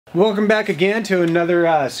Welcome back again to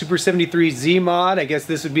another Super 73Z mod. I guess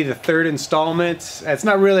this would be the third installment. It's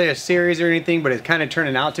not really a series or anything, but it's kind of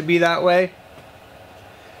turning out to be that way.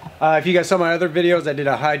 If you guys saw my other videos, I did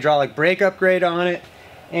a hydraulic brake upgrade on it,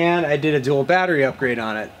 and I did a dual battery upgrade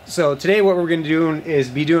on it. So today what we're going to do is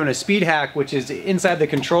be doing a speed hack, which is inside the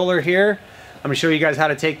controller here. I'm going to show you guys how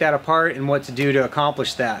to take that apart and what to do to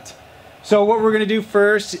accomplish that. So what we're going to do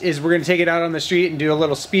first is we're going to take it out on the street and do a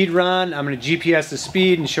little speed run. I'm going to GPS the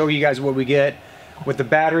speed and show you guys what we get with the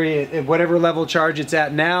battery at whatever level charge it's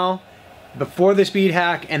at now before the speed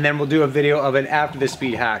hack, and then we'll do a video of it after the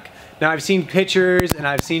speed hack. Now I've seen pictures and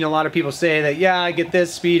I've seen a lot of people say that, yeah, I get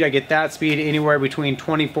this speed, I get that speed, anywhere between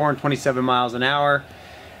 24 and 27 miles an hour.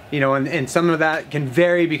 You know, and some of that can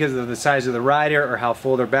vary because of the size of the rider or how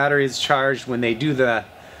full their battery is charged when they do the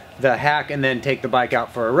hack and then take the bike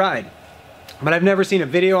out for a ride. But I've never seen a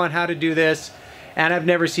video on how to do this, and I've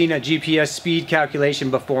never seen a GPS speed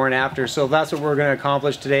calculation before and after. So that's what we're going to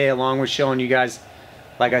accomplish today, along with showing you guys,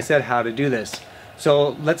 like I said, how to do this. So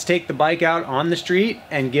let's take the bike out on the street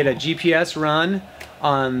and get a GPS run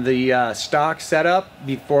on the stock setup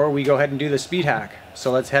before we go ahead and do the speed hack.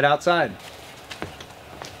 So let's head outside.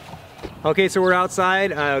 Okay, so we're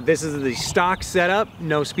outside. This is the stock setup,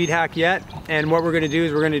 no speed hack yet. And what we're gonna do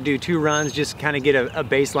is we're gonna do 2 runs, just kind of get a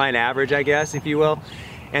baseline average, I guess, if you will.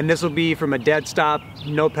 And this will be from a dead stop,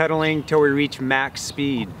 no pedaling, till we reach max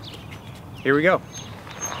speed. Here we go.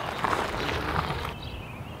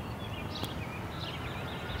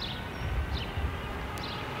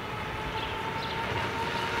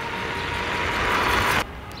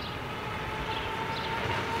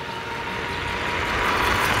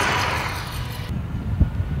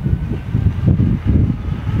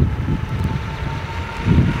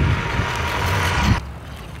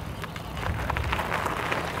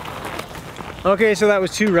 Okay, so that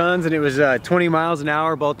was 2 runs, and it was 20 miles an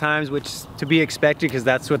hour both times, which is to be expected because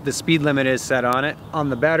that's what the speed limit is set on it. On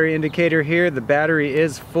the battery indicator here, the battery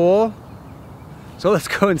is full. So let's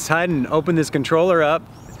go inside and open this controller up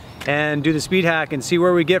and do the speed hack and see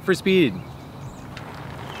where we get for speed.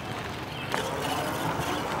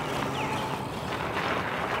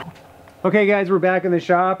 Okay guys, we're back in the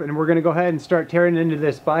shop and we're gonna go ahead and start tearing into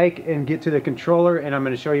this bike and get to the controller, and I'm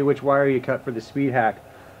gonna show you which wire you cut for the speed hack.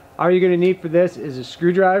 All you're going to need for this is a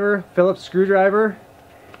screwdriver, Phillips screwdriver,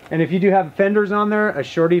 and if you do have fenders on there, a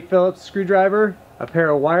shorty Phillips screwdriver, a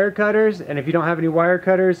pair of wire cutters, and if you don't have any wire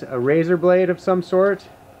cutters, a razor blade of some sort,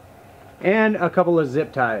 and a couple of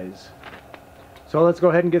zip ties. So let's go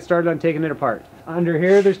ahead and get started on taking it apart. Under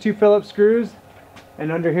here there's 2 Phillips screws,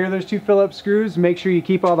 and under here there's 2 Phillips screws. Make sure you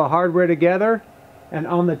keep all the hardware together. And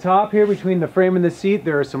on the top here between the frame and the seat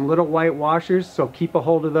there are some little white washers, so keep a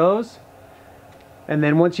hold of those. And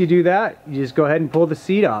then once you do that, you just go ahead and pull the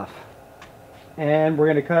seat off. And we're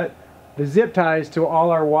going to cut the zip ties to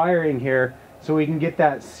all our wiring here so we can get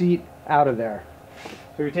that seat out of there.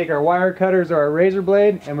 So we take our wire cutters or our razor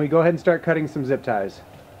blade and we go ahead and start cutting some zip ties.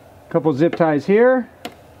 A couple zip ties here.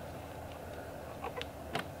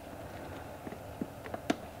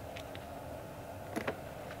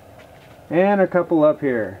 And a couple up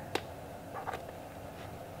here.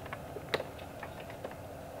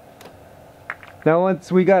 Now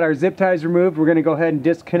once we got our zip ties removed, we're going to go ahead and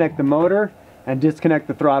disconnect the motor and disconnect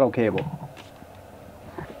the throttle cable.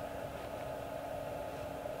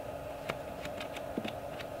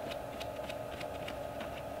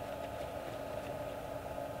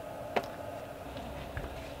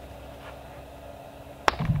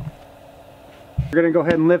 We're going to go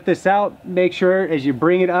ahead and lift this out. Make sure as you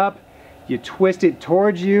bring it up, you twist it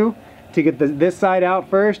towards you to get this side out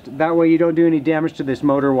first. That way you don't do any damage to this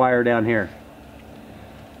motor wire down here.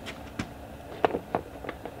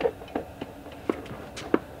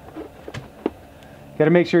 Got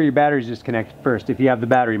to make sure your battery's disconnected first if you have the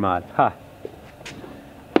battery mod.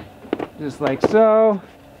 Just like so.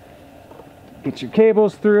 Get your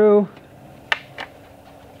cables through.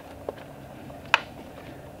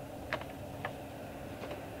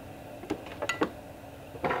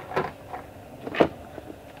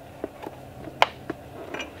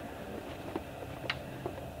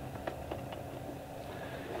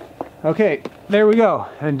 Okay, there we go.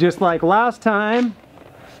 And just like last time,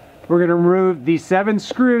 we're going to remove these 7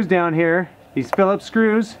 screws down here, these Phillips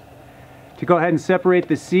screws, to go ahead and separate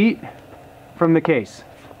the seat from the case.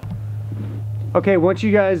 Okay, once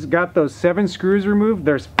you guys got those 7 screws removed,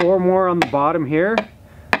 there's 4 more on the bottom here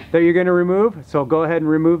that you're going to remove. So go ahead and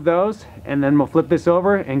remove those, and then we'll flip this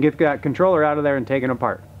over and get that controller out of there and take it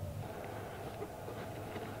apart.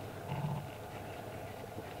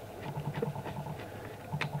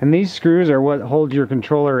 And these screws are what hold your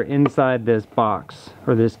controller inside this box,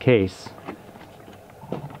 or this case.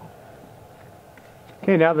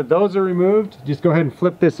 Okay, now that those are removed, just go ahead and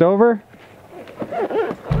flip this over.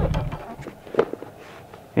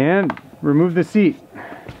 And remove the seat.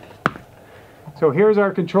 So here's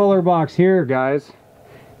our controller box here, guys.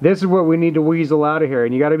 This is what we need to weasel out of here.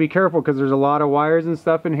 And you gotta be careful because there's a lot of wires and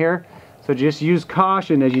stuff in here. So just use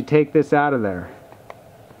caution as you take this out of there.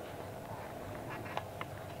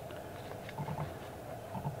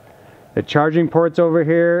 The charging port's over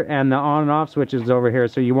here and the on and off switch is over here.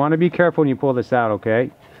 So you want to be careful when you pull this out,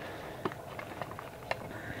 okay?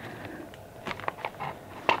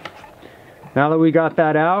 Now that we got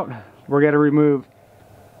that out, we're going to remove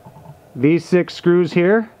these 6 screws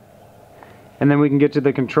here. And then we can get to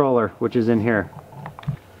the controller, which is in here.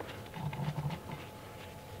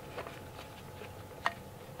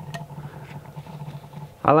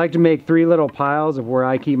 I like to make 3 little piles of where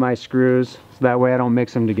I keep my screws, so that way I don't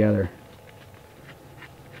mix them together.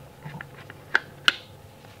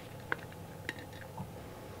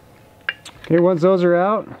 Okay, once those are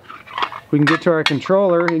out, we can get to our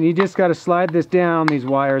controller, and you just got to slide this down these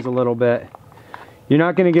wires a little bit. You're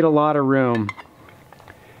not going to get a lot of room.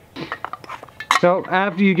 So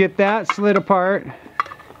after you get that slid apart,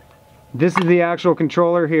 this is the actual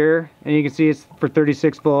controller here, and you can see it's for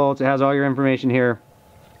 36 volts. It has all your information here.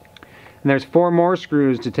 And there's 4 more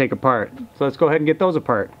screws to take apart. So let's go ahead and get those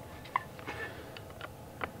apart.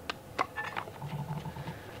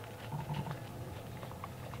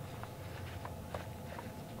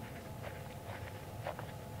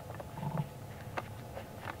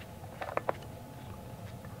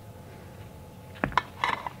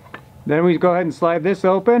 Then we go ahead and slide this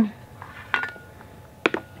open.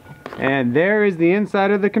 And there is the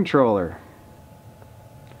inside of the controller.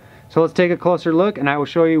 So let's take a closer look and I will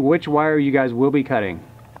show you which wire you guys will be cutting.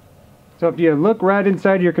 So if you look right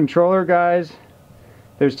inside your controller, guys,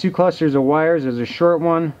 there's 2 clusters of wires. There's a short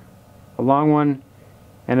one, a long one,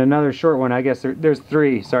 and another short one. I guess there's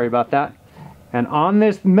 3, sorry about that. And on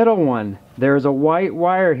this middle one, there's a white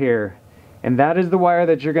wire here, and that is the wire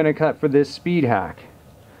that you're going to cut for this speed hack.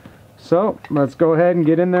 So let's go ahead and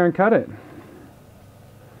get in there and cut it.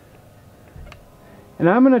 And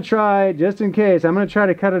I'm going to try, just in case, I'm going to try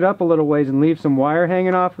to cut it up a little ways and leave some wire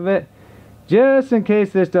hanging off of it, just in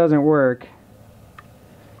case this doesn't work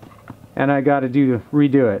and I got to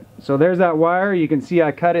redo it. So there's that wire. You can see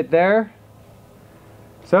I cut it there.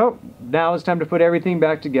 So now it's time to put everything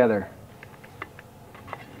back together.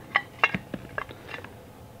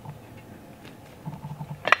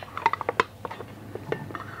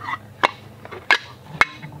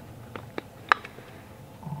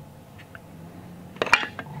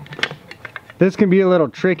 This can be a little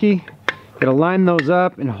tricky. Gotta line those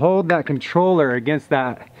up and hold that controller against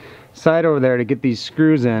that side over there to get these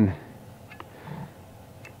screws in.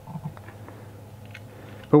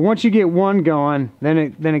 But once you get one going, then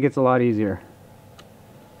it gets a lot easier.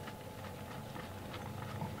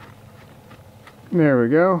 There we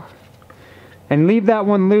go. And leave that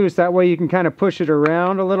one loose, that way you can kind of push it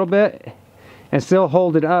around a little bit and still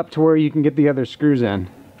hold it up to where you can get the other screws in.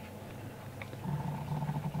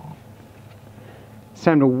 It's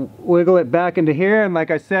time to wiggle it back into here, and like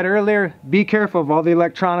I said earlier, be careful of all the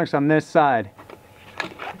electronics on this side.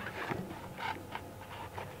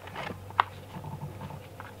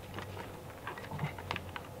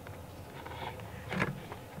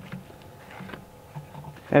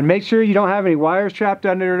 And make sure you don't have any wires trapped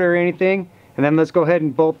under it or anything, and then let's go ahead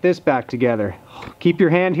and bolt this back together. Keep your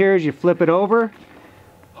hand here as you flip it over,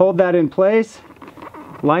 hold that in place,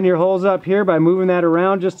 line your holes up here by moving that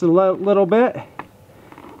around just a little bit,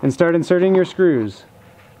 and start inserting your screws.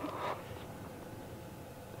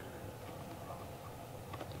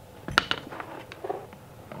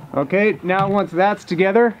 Okay, now once that's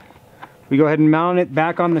together, we go ahead and mount it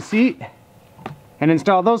back on the seat and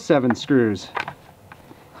install those 7 screws.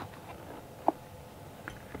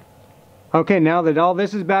 Okay, now that all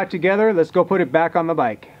this is back together, let's go put it back on the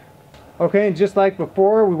bike. Okay, and just like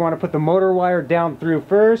before, we want to put the motor wire down through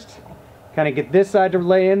first, kind of get this side to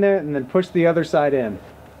lay in there, and then push the other side in.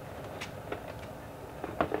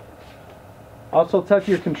 Also tuck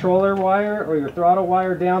your controller wire or your throttle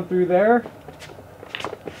wire down through there.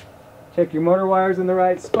 Check your motor wires in the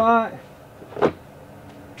right spot.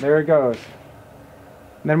 There it goes.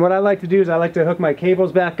 And then what I like to do is I like to hook my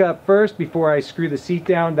cables back up first before I screw the seat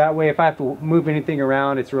down. That way if I have to move anything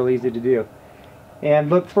around, it's real easy to do. And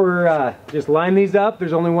look for, just line these up.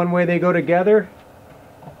 There's only one way they go together.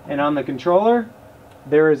 And on the controller,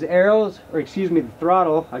 there is arrows, or excuse me, the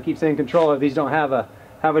throttle. I keep saying controller. These don't have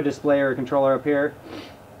a display or a controller up here.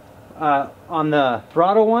 on the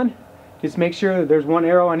throttle one, just make sure that there's one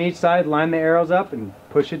arrow on each side, line the arrows up and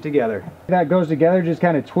push it together. That goes together, just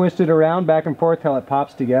kind of twist it around back and forth till it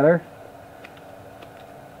pops together.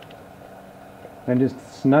 And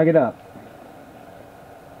just snug it up.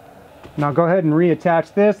 Now go ahead and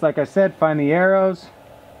reattach this. Like I said, find the arrows.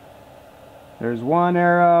 There's one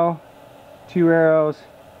arrow, two arrows.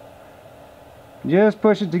 Just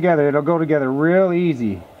push it together. It'll go together real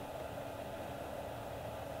easy.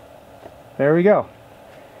 There we go.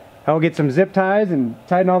 I'll get some zip ties and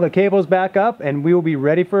tighten all the cables back up, and we will be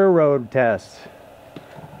ready for a road test.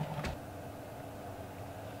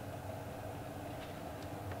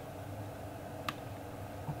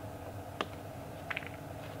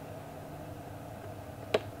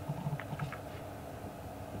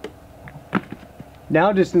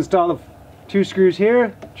 Now just install the 2 screws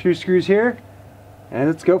here, 2 screws here, and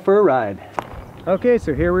let's go for a ride. Okay,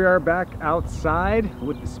 so here we are back outside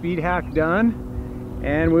with the speed hack done,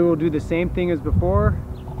 and we will do the same thing as before,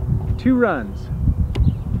 2 runs.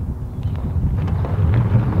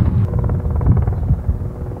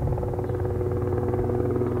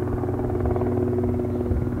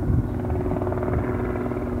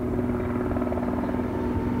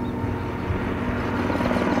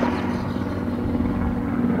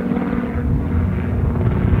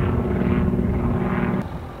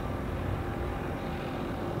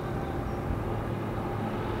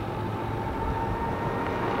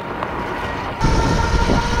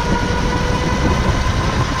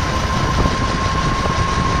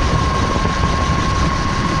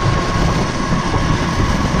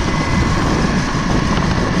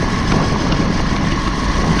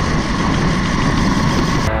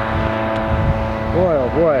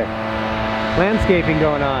 Boy, landscaping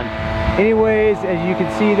going on. Anyways, as you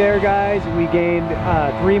can see there, guys, we gained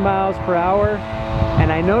 3 miles per hour,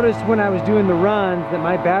 and I noticed when I was doing the runs that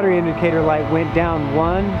my battery indicator light went down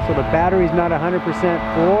 1, so the battery's not 100%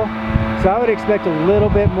 full. So I would expect a little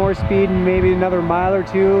bit more speed and maybe another mile or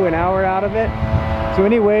 2 an hour out of it. So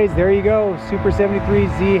anyways, there you go. Super 73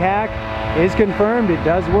 Z hack is confirmed. It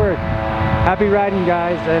does work. Happy riding,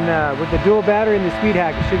 guys, and with the dual battery and the speed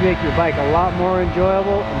hack, it should make your bike a lot more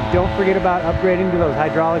enjoyable, and don't forget about upgrading to those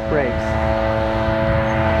hydraulic brakes.